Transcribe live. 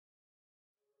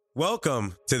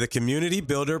Welcome to the Community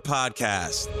Builder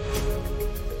Podcast.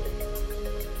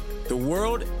 The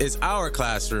world is our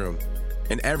classroom,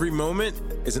 and every moment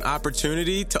is an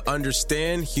opportunity to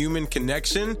understand human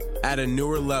connection at a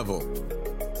newer level.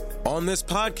 On this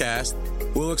podcast,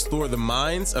 we'll explore the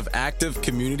minds of active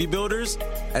community builders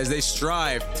as they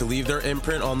strive to leave their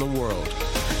imprint on the world.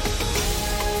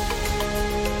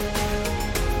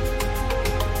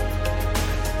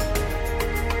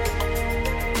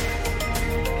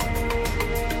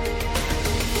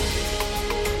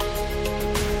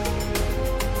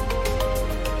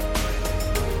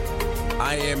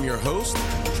 I am your host,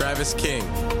 Travis King.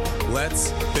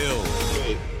 Let's build.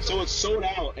 Wait, so it's sold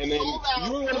out, and then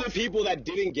you were one of the people that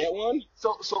didn't get one?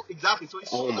 So exactly. So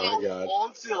it's sold out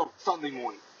until Sunday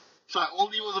morning. So I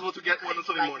only was able to get one on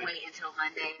Sunday morning. Wait until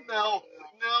Monday. No.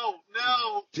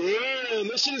 Damn,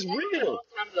 this shit is real.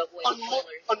 On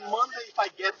Monday, if I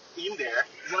get in there,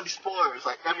 it's gonna be spoilers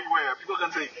like everywhere. People are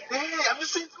gonna say, "Hey, I'm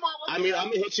just seeing small." I mean, I'm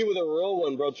gonna hit you with a real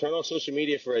one, bro. Turn off social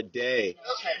media for a day.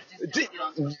 Okay.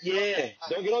 Yeah,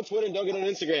 don't get on Twitter and don't get on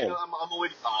Instagram. I'm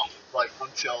already off like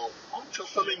until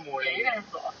Sunday morning. You're gonna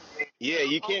fall. Yeah,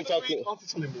 you can't talk to. Until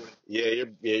Sunday morning. Yeah,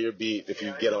 you're beat if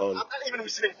you get on. I'm not even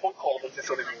receiving phone calls until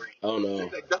Sunday morning. Oh no,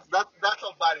 Like, that's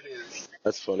how bad it is.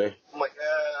 that's funny. I'm like,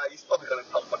 he's probably gonna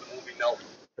talk about the movie now.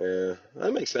 Yeah,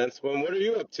 that makes sense. Well, what are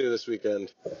you up to this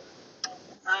weekend?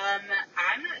 I'm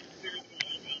not really doing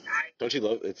anything. Don't you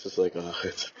love? It's just like, oh,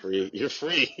 it's free. You're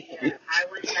free. I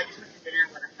just went to dinner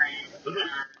with a friend.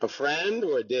 A friend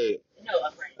or a date? No,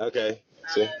 a friend. Okay.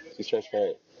 See, she's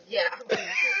transparent. Yeah.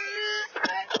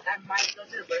 I might go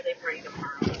to the birthday party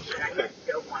tomorrow. I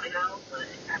don't want to go, but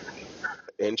I might.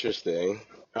 Interesting.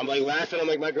 I'm like laughing. I'm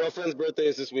like, my girlfriend's birthday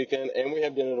is this weekend, and we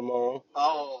have dinner tomorrow.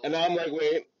 Oh. And now I'm like,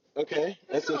 wait, okay,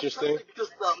 that's interesting. Because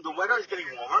the weather is getting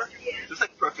warmer. Yeah. It's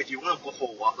like perfect. You want to go for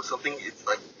a walk or something. It's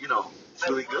like, it's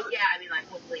really good. Yeah, I mean, like,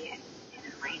 hopefully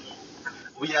it's raining.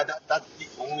 Well, yeah, that's the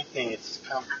only thing. It's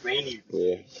kind of rainy.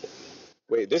 Yeah.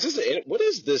 Wait, what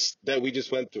is this that we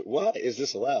just went through? Why is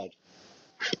this allowed?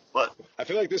 But I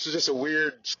feel like this was just a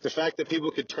weird, the fact that people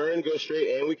could turn, go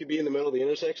straight, and we could be in the middle of the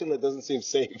intersection, that doesn't seem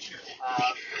safe.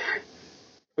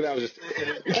 But that was just,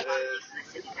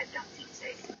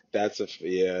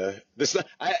 yeah.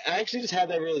 I actually just had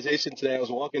that realization today. I was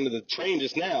walking to the train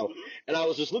just now, and I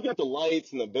was just looking at the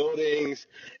lights and the buildings,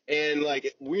 and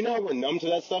like, we know we're numb to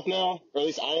that stuff now, or at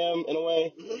least I am in a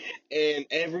way, and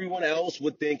everyone else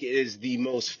would think it is the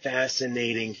most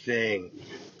fascinating thing.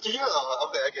 yeah,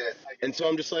 okay, I get it. And so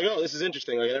I'm just like, oh, this is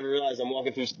interesting. Like, I never realized I'm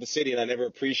walking through the city, and I never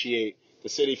appreciate the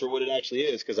city for what it actually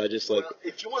is, because I just like... Well,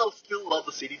 if you want to still love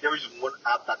the city, there is one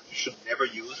app that you should never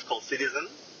use called Citizen.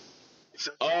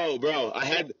 Oh, bro, I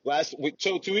had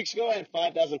so 2 weeks ago, I had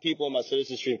 5,000 people on my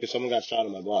Citizen stream because someone got shot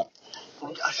on my block.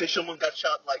 I say someone got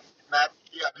shot, like, Matt,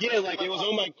 Yeah, like, it was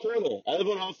on my corner. I live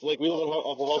on we live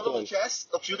off of Hawthorne. chest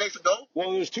a few days ago?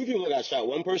 Well, there was two people that got shot.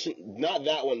 One person, not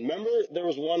that one. Remember, there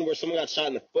was one where someone got shot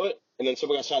in the foot, and then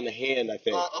someone got shot in the hand, I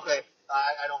think. Okay.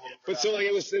 I don't remember. But so, like,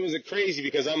 it was crazy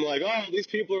because I'm like, oh, these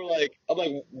people are like,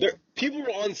 people were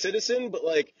on Citizen, but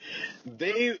like,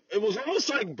 it was almost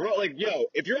like, bro, like, yo,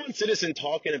 if you're on Citizen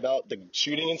talking about the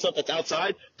shooting and stuff that's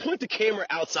outside, put the camera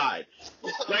outside.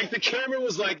 Like, the camera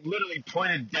was like literally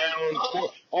pointed down,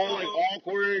 all like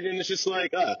awkward, and it's just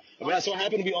like, but so I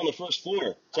happened to be on the first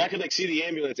floor, so I could like see the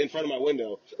ambulance in front of my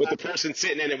window with the person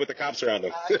sitting in it with the cops around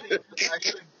him. I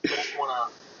actually don't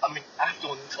want to. I mean, I have to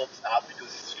uninstall this app because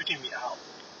it's freaking me out.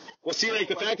 Well, see, like,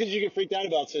 the fact that you get freaked out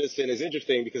about Citizen is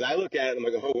interesting because I look at it and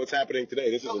I'm like, oh, what's happening today?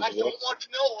 This is I don't want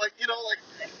to know, like.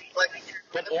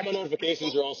 But all my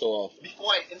notifications are also off.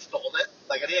 Before I installed it,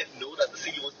 like, I didn't know that the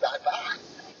city was that bad.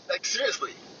 Like,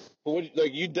 seriously. But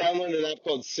like, you downloaded an app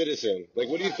called Citizen. Like,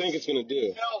 what do you think it's going to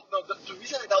do? No, the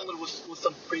reason I downloaded was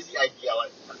some crazy idea.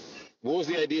 Like, what was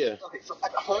the idea? Okay, so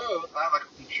at home, I have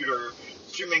a computer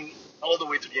streaming all the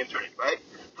way to the internet, right?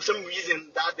 For some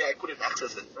reason, that day I couldn't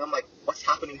access it. And I'm like, what's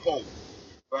happening home?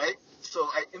 Right? So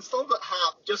I installed the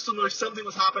app just to know if something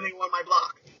was happening on my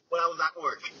block when I was at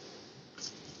work.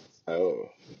 Oh.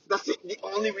 That's the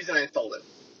only reason I installed it.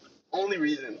 Only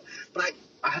reason. But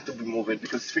I have to remove it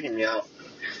because it's freaking me out.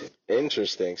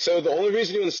 Interesting. So the only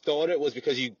reason you installed it was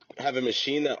because you have a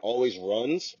machine that always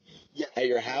runs at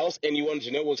your house, and you wanted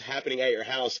to know what was happening at your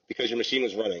house because your machine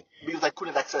was running. Because I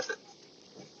couldn't access it.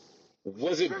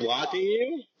 Was it blocking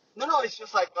you? No, it's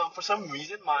just like for some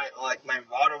reason my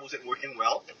router wasn't working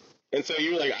well. And so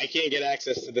you were like, I can't get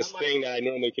access to this thing that I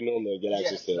normally can get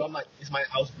access to. So I'm like, is my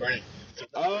house burning? So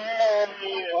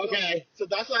okay. So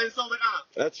that's why I installed it out.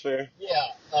 That's fair. Yeah,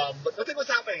 but nothing was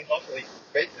happening, hopefully,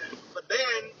 right? But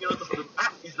then, the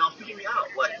app is now freaking me out.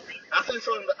 Like,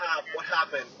 after installing the app, what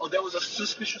happened? Oh, there was a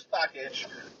suspicious package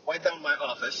right down my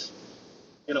office.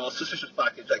 You know, a suspicious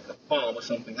package, like a bomb or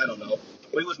something. I don't know.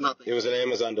 But it was nothing. It was an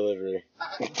Amazon delivery.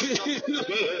 People said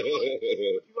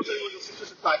it was a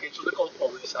suspicious package, so they called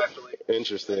police, actually.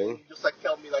 Interesting. And just, like,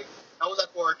 tell me, like, I was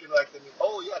at work, and, like,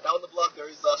 oh, yeah, down the block there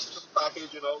is a suspicious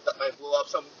package, you know, that might blow up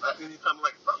at any time. I'm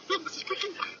like, oh, damn, this is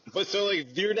freaking... But so,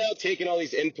 like, you're now taking all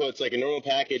these inputs, like a normal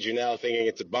package, you're now thinking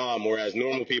it's a bomb, whereas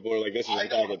normal people are like, this is a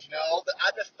package. No, the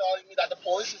app is telling me that the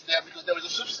police is there because there was a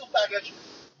suspicious package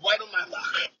right on my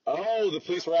block. Oh, the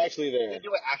police were actually there. They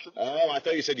were actually there. Oh, I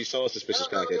thought you said you saw a suspicious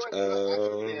package. They were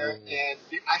actually there, and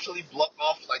they actually blocked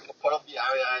off, like, a part of the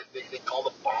area. They called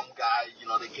the bomb guy, you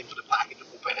know, they came to the package to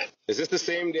open it. Is this the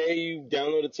same day you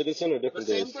downloaded Citizen or different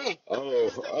The days? same day. Oh,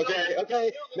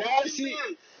 okay. Now I see.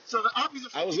 So the app is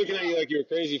I was looking at you like you were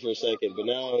crazy for a second, but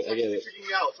now I get it. Freaking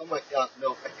me out. So I'm like,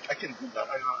 no, I can't do that.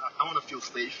 I want to feel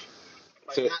safe.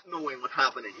 By So- not knowing what's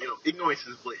happening, you know, ignorance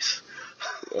is bliss.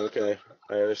 Okay,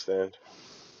 I understand.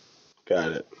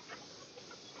 Got it.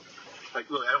 Like,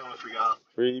 look, I don't want to freak out.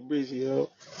 Free breezy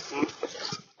out.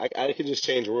 I can just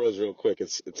change words real quick.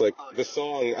 It's like the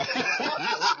song.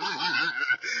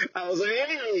 I was like,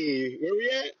 hey, where we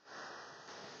at?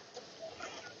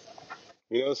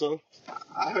 You know the song?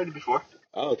 I heard it before.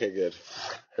 Oh, okay, good.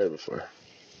 Heard it before.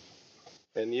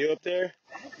 And you up there?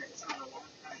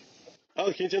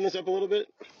 Oh, can you turn this up a little bit?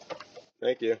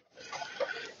 Thank you.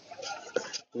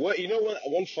 What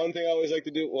one fun thing I always like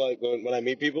to do, like when I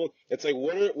meet people, it's like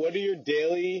what are your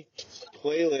daily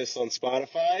playlists on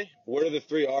Spotify? What are the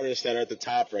 3 artists that are at the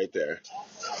top right there?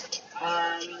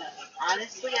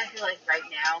 Honestly, I feel like right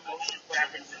now most of what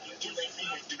I've been listening to lately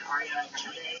has been Ariana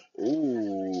Grande.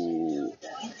 Ooh.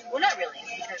 Well, not really,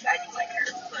 because I do like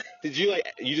her, but Did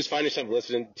you just find yourself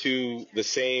listening to the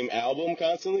same album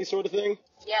constantly, sort of thing?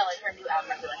 yeah, like her new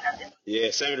album, I feel like I've been.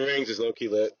 Yeah, Seven Rings is low key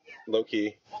lit. Low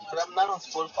key. But I'm not on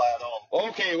Spotify at all.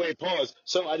 Okay, wait, pause.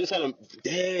 So I just had a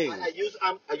dang. I use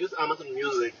Amazon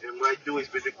Music, and what I do is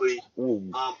basically Ooh.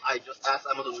 I just ask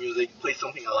Amazon Music play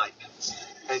something I like,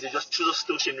 and they just choose a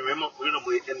station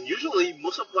randomly, and usually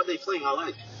most of what they playing I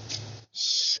like.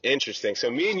 Interesting.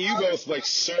 So me and you both like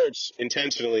search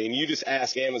intentionally, and you just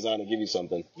ask Amazon to give you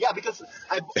something. Yeah, because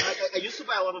I used to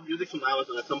buy a lot of music from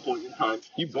Amazon at some point in time.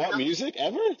 You bought music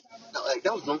ever? No, like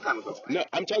that was a long time ago. No,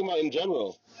 I'm talking about in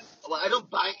general. Well, I don't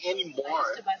buy anymore, I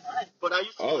used to buy mine. but I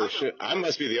used to. Oh buy shit! them. I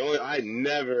must be the only. I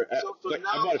never. So Like, now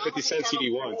I bought a Amazon 50-cent CD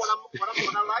kind of once.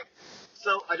 What I like.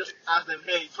 So I just ask them,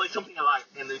 hey, play something I like,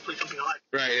 and they play something I like.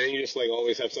 Right, and you just like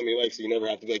always have something you like, so you never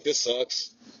have to be like, this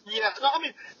sucks. Yeah, no, I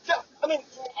mean,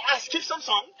 I skip some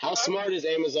songs. How smart is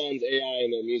Amazon's AI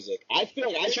in their music? I feel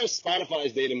like I trust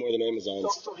Spotify's data more than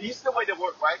Amazon's. So here's the way they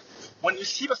work, right? When you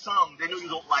see the song, they know you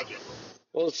don't like it.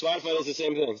 Well, Spotify does the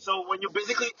same thing. So when you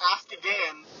basically ask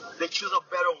again, they choose a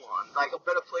better one, like a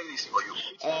better playlist for you.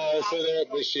 Oh, so they're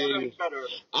machine. Better.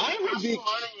 I would be. Machine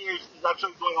learning is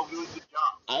actually doing a really good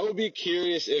job. I would be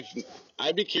curious if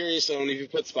I'd be curious on if you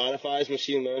put Spotify's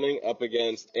machine learning up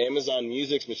against Amazon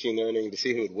Music's machine learning to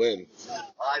see who would win.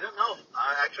 I don't know.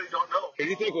 I actually don't know. Who do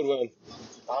you think would win?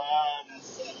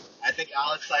 I think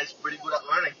Alexa is pretty good at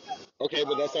learning. Okay,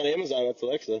 but that's not Amazon. That's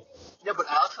Alexa. Yeah, but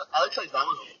Alexa is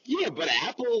Amazon. Yeah, but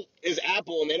Apple is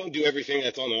Apple, and they don't do everything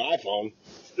that's on an iPhone.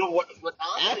 You know what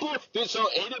Alexa? Apple. So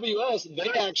AWS,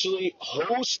 they actually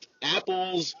host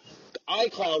Apple's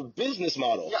iCloud business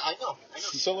model. Yeah, I know.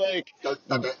 So like,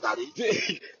 That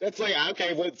is. that's like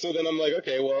okay. So then I'm like,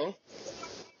 okay, well.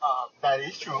 That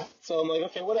is true. So I'm like,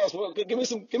 okay, what else? Well, give me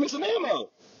some ammo.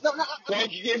 No. Like,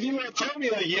 if you would have told me,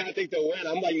 like, yeah, I think they'll win,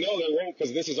 I'm like, no, they won't,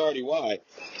 because this is already why.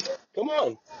 Come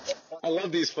on. I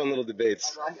love these fun little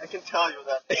debates. I can tell you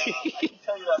that.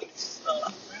 It's,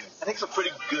 I think it's a pretty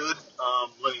good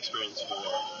learning experience for.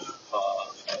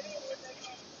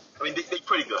 I mean, they're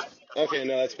pretty good. Okay,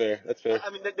 no, that's fair. That's fair. I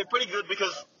mean, they're pretty good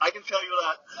because I can tell you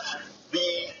that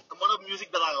the amount of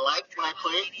music that I like when I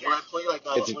play, like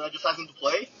when I just ask them to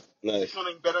play, Nice. it's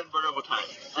becoming better and better over time.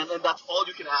 And then that's all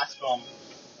you can ask from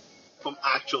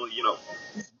actually, you know.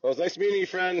 Well, it's nice meeting you,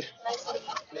 friend.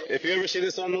 If you ever see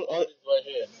this on Right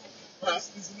here.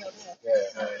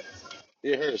 Yeah.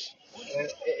 yeah, hers.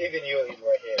 Even you is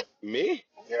right here. Me?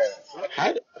 Yeah.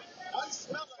 How?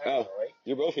 Oh,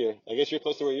 you're both here. I guess you're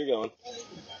close to where you're going.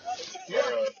 Yeah.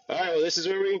 All right, well, this is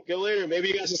where we go later. Maybe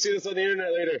you guys will see this on the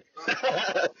internet later.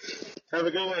 Have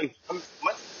a good one. Am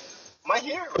I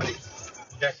here? Right?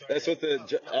 That's what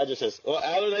the address is. Well,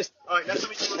 Alan, nice Nice to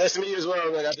meet you. to meet you as well.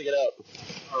 I'm going to have to get out.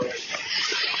 All right.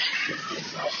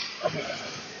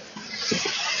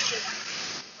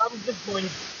 I'm just going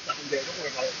down there. Don't worry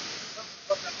about it.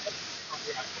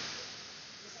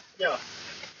 Yeah.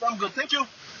 I'm good. Thank you.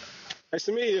 Nice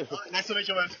to meet you. Nice to meet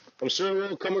you, man. I'm sure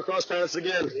we'll come across paths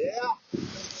again. Yeah.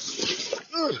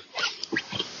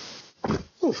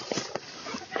 Whew.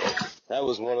 That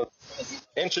was one of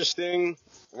the interesting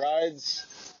rides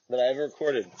that I ever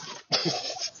recorded.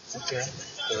 Okay.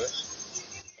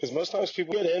 Because most times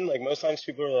people get in, like, most times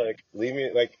people are like, leave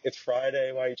me, like, it's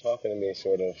Friday, why are you talking to me,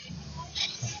 sort of.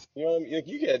 You know what I mean?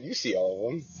 Like, you see all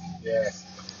of them. Yeah.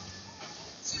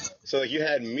 So, like, you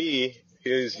had me,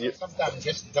 Sometimes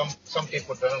some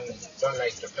people don't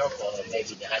like to talk, or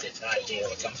maybe they had an idea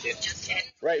or something.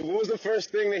 Right, what was the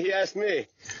first thing that he asked me?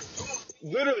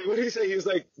 Literally, what did he say? He was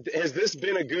like, has this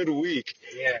been a good week?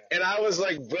 Yeah. And I was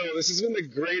like, bro, this has been the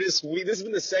greatest week. This has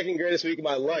been the second greatest week of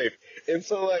my life. And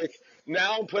so, like,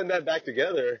 now I'm putting that back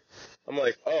together. I'm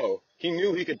like, oh, he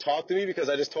knew he could talk to me because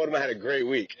I just told him I had a great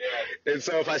week. Yeah. And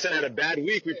so if I said I had a bad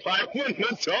week, we probably wouldn't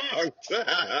have talked.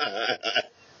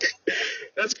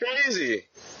 That's crazy.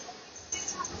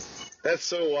 That's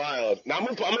so wild. Now I'm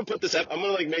gonna put this up. I'm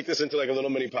gonna, like, make this into, like, a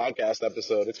little mini podcast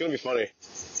episode. It's gonna be funny.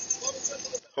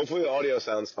 Hopefully the audio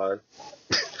sounds fine.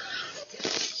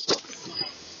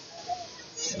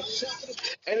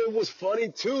 And it was funny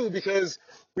too because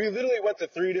we literally went to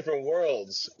 3 different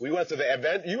worlds. We went to the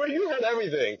event. You heard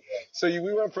everything. So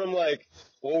we went from, like,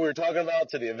 what we were talking about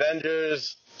to the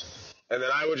Avengers. And then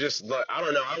I would just, like, I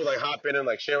don't know, I would, like, hop in and,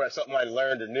 like, share something I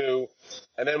learned or knew.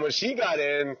 And then when she got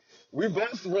in, we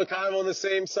both were kind of on the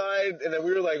same side. And then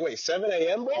we were like, wait, 7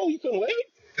 a.m., bro? You can wait?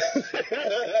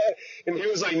 And he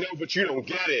was like, no, but you don't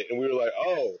get it. And we were like,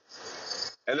 oh.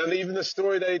 And then even the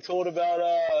story that he told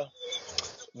about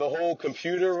the whole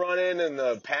computer running and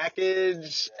the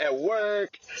package at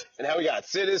work and how he got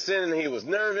Citizen and he was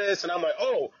nervous. And I'm like,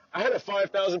 oh, I had a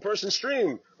 5,000 person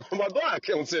stream on my block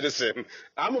on Citizen.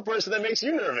 I'm a person that makes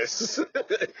you nervous.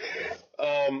 It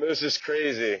was just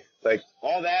crazy. Like,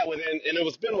 all that within, and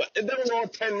that was all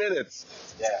 10 minutes.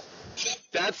 Yeah.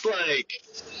 That's like,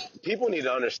 people need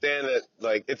to understand that,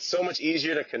 like, it's so much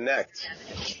easier to connect.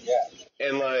 Yeah.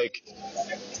 And, like,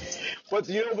 but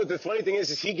the funny thing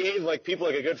is he gave, like, people,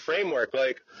 like, a good framework.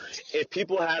 Like, if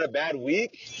people had a bad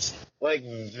week, like,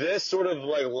 this sort of,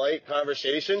 like, light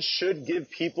conversation should give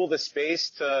people the space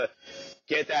to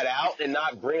get that out and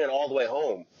not bring it all the way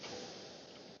home.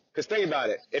 Because think about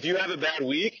it. If you have a bad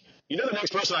week, you know the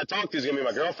next person I talk to is going to be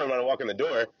my girlfriend when I walk in the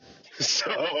door.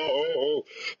 So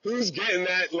who's getting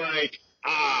that, like,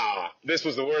 this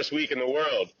was the worst week in the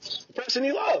world? The person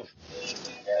you love.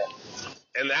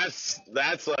 And that's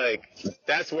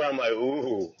where I'm like,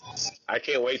 ooh, I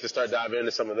can't wait to start diving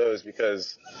into some of those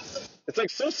because it's, like,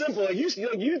 so simple. Like, you see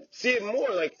it more.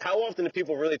 Like, how often do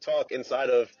people really talk inside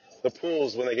of the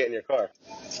pools when they get in your car?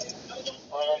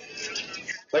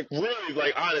 Like, really,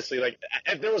 like, honestly, like,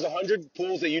 if there was 100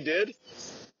 pools that you did,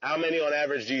 how many on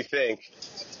average do you think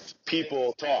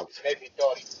people talked? Maybe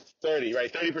 30,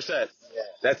 right? 30%. Yeah.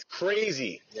 That's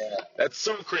crazy. Yeah. That's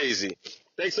so crazy.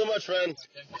 Thanks so much, friend.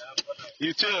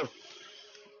 You too.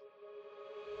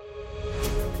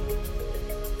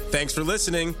 Thanks for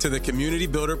listening to the Community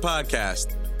Builder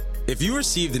Podcast. If you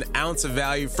received an ounce of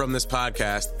value from this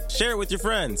podcast, share it with your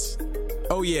friends.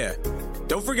 Oh yeah,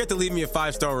 don't forget to leave me a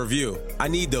 5-star review. I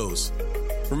need those.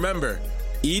 Remember,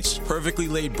 each perfectly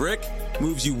laid brick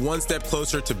moves you one step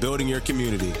closer to building your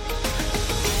community.